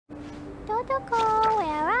Totoko,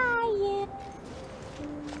 where are you?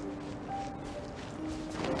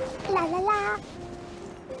 La la la.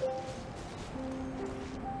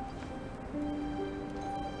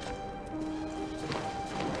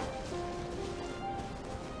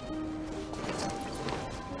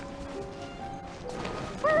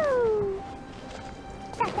 Woo!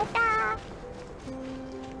 Da da da.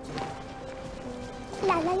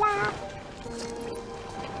 La la la.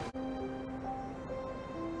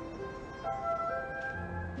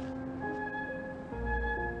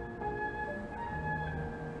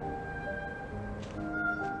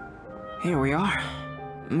 Here we are.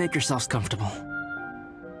 Make yourselves comfortable.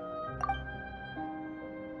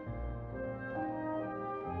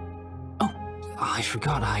 Oh, I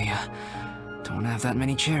forgot I don't have that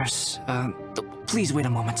many chairs. Please wait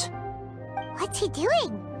a moment. What's he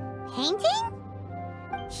doing? Painting?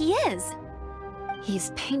 He is.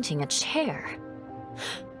 He's painting a chair.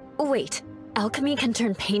 Wait, alchemy can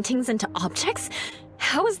turn paintings into objects?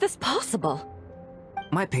 How is this possible?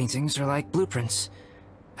 My paintings are like blueprints.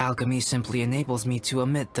 Alchemy simply enables me to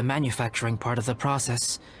omit the manufacturing part of the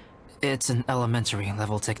process. It's an elementary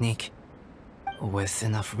level technique. With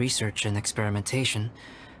enough research and experimentation,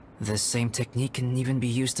 this same technique can even be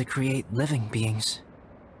used to create living beings.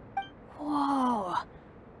 Whoa.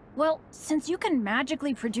 Well, since you can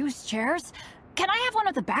magically produce chairs, can I have one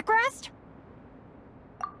with a backrest?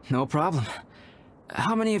 No problem.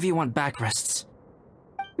 How many of you want backrests?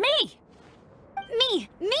 Me! Me!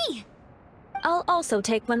 I'll also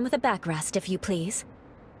take one with a backrest, if you please.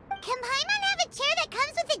 Can Paimon have a chair that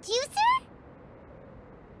comes with a juicer?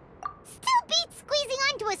 Still beats squeezing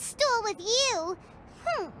onto a stool with you.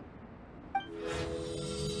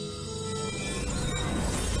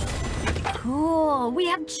 Cool, we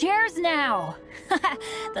have chairs now!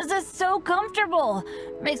 This is so comfortable!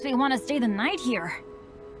 Makes me want to stay the night here.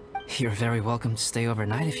 You're very welcome to stay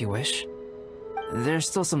overnight if you wish. There's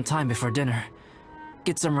still some time before dinner.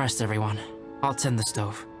 Get some rest, everyone. I'll tend the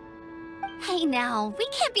stove. Hey now, we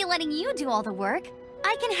can't be letting you do all the work.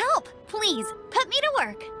 I can help. Please, put me to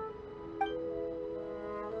work.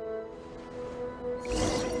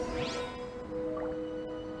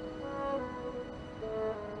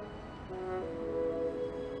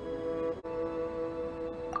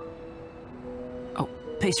 Oh,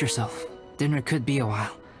 pace yourself. Dinner could be a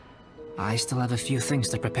while. I still have a few things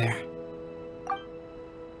to prepare.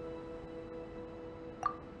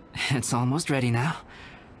 It's almost ready now.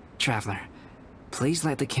 Traveler, please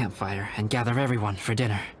light the campfire and gather everyone for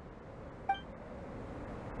dinner.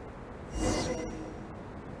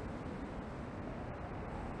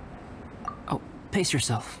 Oh, pace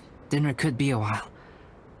yourself. Dinner could be a while.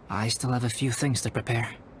 I still have a few things to prepare.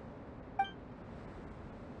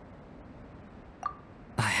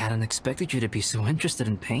 I hadn't expected you to be so interested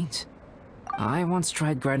in paint. I once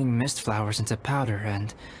tried grinding mist flowers into powder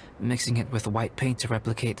and mixing it with white paint to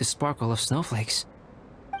replicate the sparkle of snowflakes.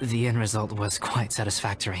 The end result was quite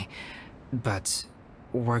satisfactory, but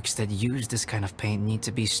works that use this kind of paint need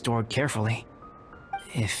to be stored carefully.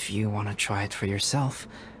 If you want to try it for yourself,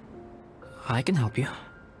 I can help you.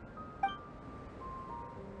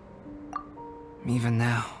 Even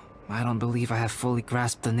now, I don't believe I have fully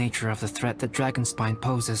grasped the nature of the threat that Dragonspine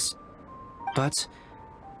poses. But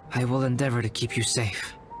I will endeavor to keep you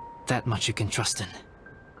safe. That much you can trust in.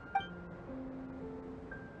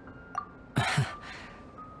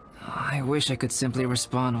 I wish I could simply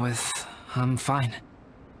respond with, I'm fine.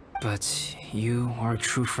 But you are a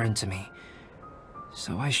true friend to me,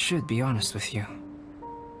 so I should be honest with you.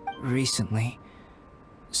 Recently,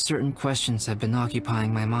 certain questions have been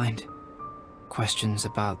occupying my mind. Questions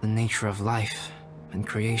about the nature of life and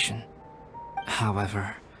creation.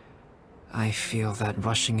 However, I feel that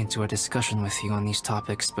rushing into a discussion with you on these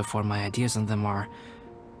topics before my ideas on them are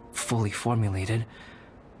fully formulated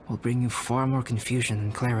will bring you far more confusion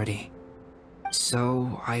than clarity.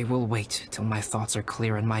 So I will wait till my thoughts are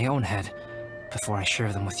clear in my own head before I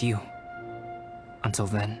share them with you. Until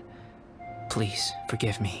then, please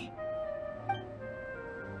forgive me.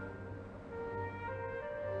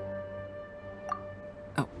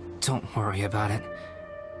 Oh, don't worry about it.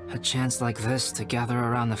 A chance like this to gather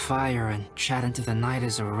around the fire and chat into the night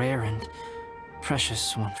is a rare and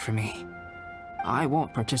precious one for me. I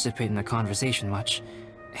won't participate in the conversation much.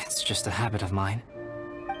 It's just a habit of mine.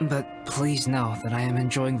 But please know that I am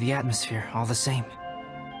enjoying the atmosphere all the same.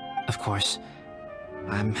 Of course,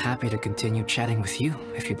 I'm happy to continue chatting with you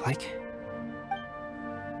if you'd like.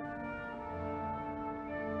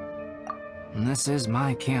 This is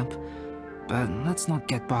my camp, but let's not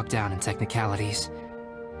get bogged down in technicalities.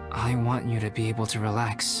 I want you to be able to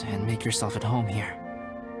relax and make yourself at home here.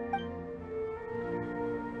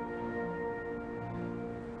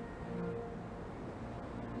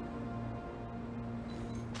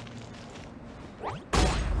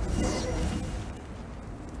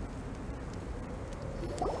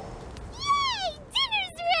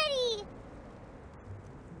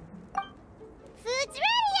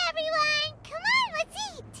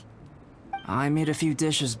 I made a few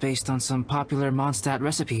dishes based on some popular Mondstadt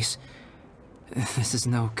recipes. This is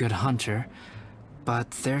no good hunter,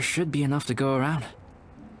 but there should be enough to go around.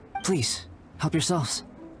 Please, help yourselves.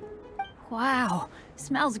 Wow,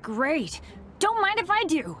 smells great. Don't mind if I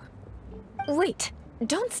do. Wait,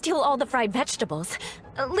 don't steal all the fried vegetables.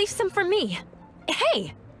 Leave some for me.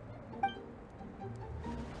 Hey!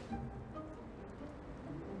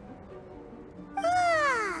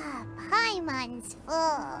 Ah, Paimon's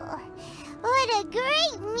full. What a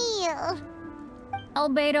great meal!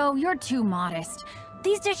 Albedo, you're too modest.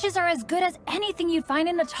 These dishes are as good as anything you'd find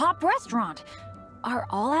in a top restaurant. Are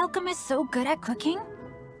all alchemists so good at cooking?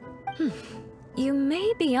 You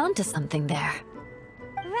may be onto something there.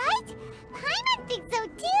 Right? Paimon thinks so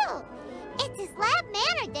too! It's his lab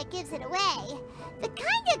manner that gives it away. The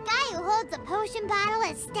kind of guy who holds a potion bottle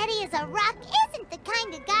as steady as a rock isn't the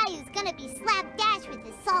kind of guy who's gonna be slapdash with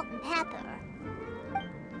his salt and pepper.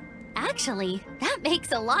 Actually, that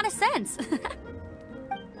makes a lot of sense.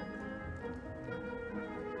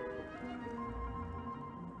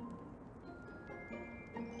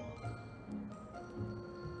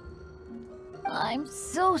 I'm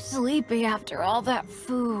so sleepy after all that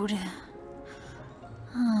food.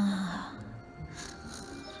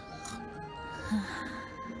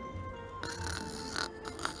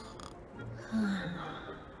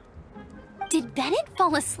 Did Bennett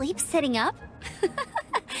fall asleep sitting up?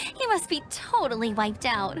 He must be totally wiped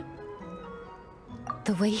out.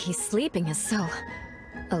 The way he's sleeping is so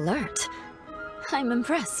alert. I'm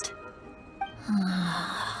impressed.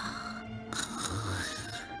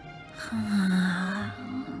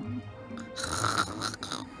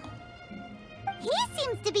 He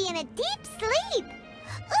seems to be in a deep sleep.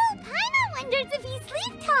 Ooh, Paimon wonders if he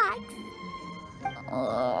sleep talks.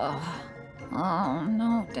 Oh,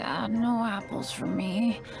 no, Dad, no apples for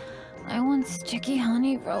me. I want sticky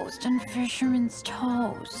honey roast and fisherman's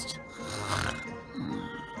toast.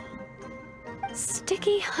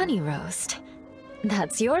 Sticky honey roast.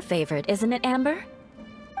 That's your favorite, isn't it, Amber?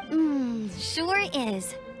 Sure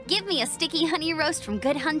is. Give me a sticky honey roast from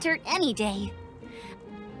Good Hunter any day.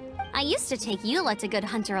 I used to take Eula to Good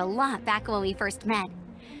Hunter a lot back when we first met.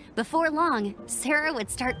 Before long, Sarah would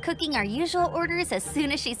start cooking our usual orders as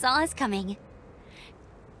soon as she saw us coming.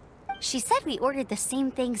 She said we ordered the same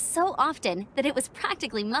thing so often that it was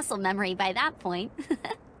practically muscle memory by that point.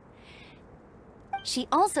 She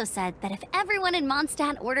also said that if everyone in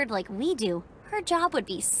Mondstadt ordered like we do, her job would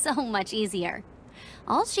be so much easier.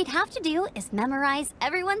 All she'd have to do is memorize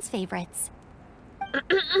everyone's favorites.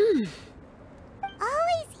 Always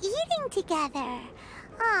eating together.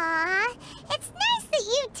 Aww, it's nice that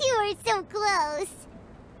you two are so close.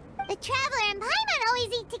 The Traveler and Paimon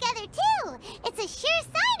always eat together too. It's a sure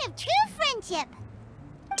sign of true friendship.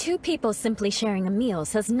 Two people simply sharing a meal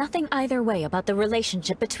says nothing either way about the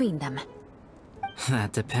relationship between them.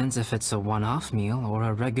 That depends if it's a one-off meal or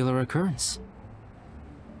a regular occurrence.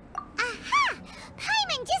 Aha!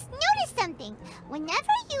 Paimon just noticed something.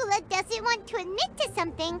 Whenever Eula doesn't want to admit to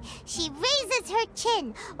something, she raises her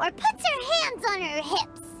chin or puts her hands on her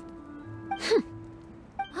hips.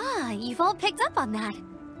 Ah, you've all picked up on that.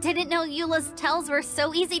 Didn't know Eula's tells were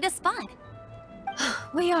so easy to spot.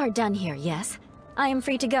 We are done here, yes? I am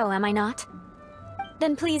free to go, am I not?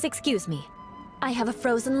 Then please excuse me. I have a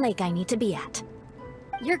frozen lake I need to be at.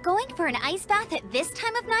 You're going for an ice bath at this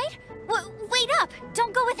time of night? Wait up!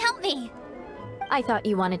 Don't go without me! I thought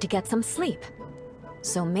you wanted to get some sleep.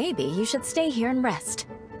 So maybe you should stay here and rest.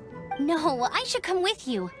 No, I should come with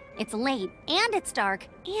you. It's late, and it's dark,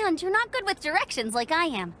 and you're not good with directions like I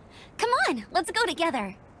am. Come on, let's go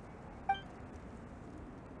together.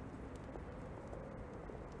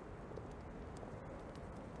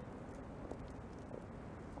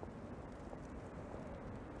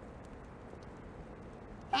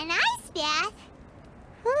 An ice bath?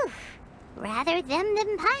 Whew. Rather them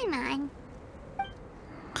than Paimon.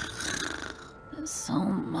 So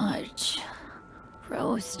much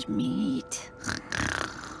roast meat.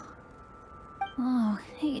 Oh,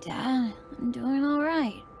 hey, Dad. I'm doing all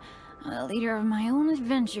right. I'm the leader of my own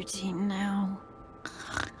adventure team now.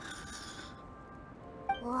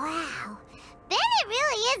 Wow. Bennett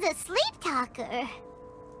really is a sleep talker.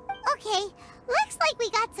 Okay, looks like we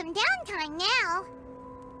got some downtime now.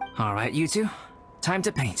 Alright, you two. Time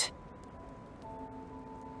to paint.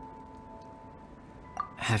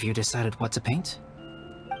 Have you decided what to paint?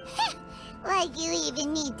 Like you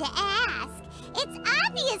even need to ask. It's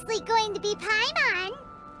obviously going to be Paimon.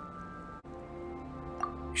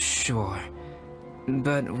 Sure.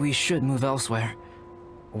 But we should move elsewhere.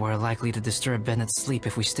 We're likely to disturb Bennett's sleep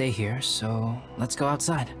if we stay here, so let's go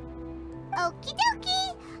outside. Okie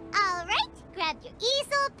dokie. Alright,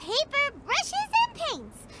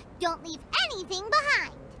 Don't leave anything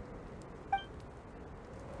behind.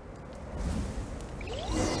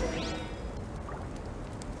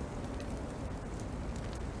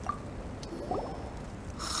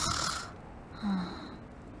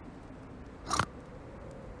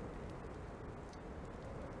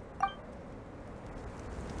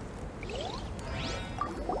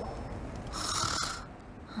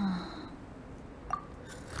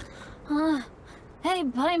 Hey,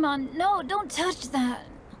 Paimon, no, don't touch that.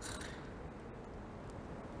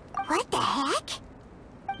 What the heck?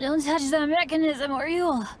 Don't touch that mechanism or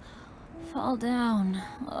you'll fall down.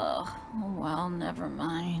 Oh, well, never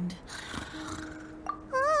mind.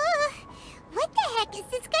 What the heck is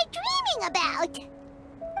this guy dreaming about?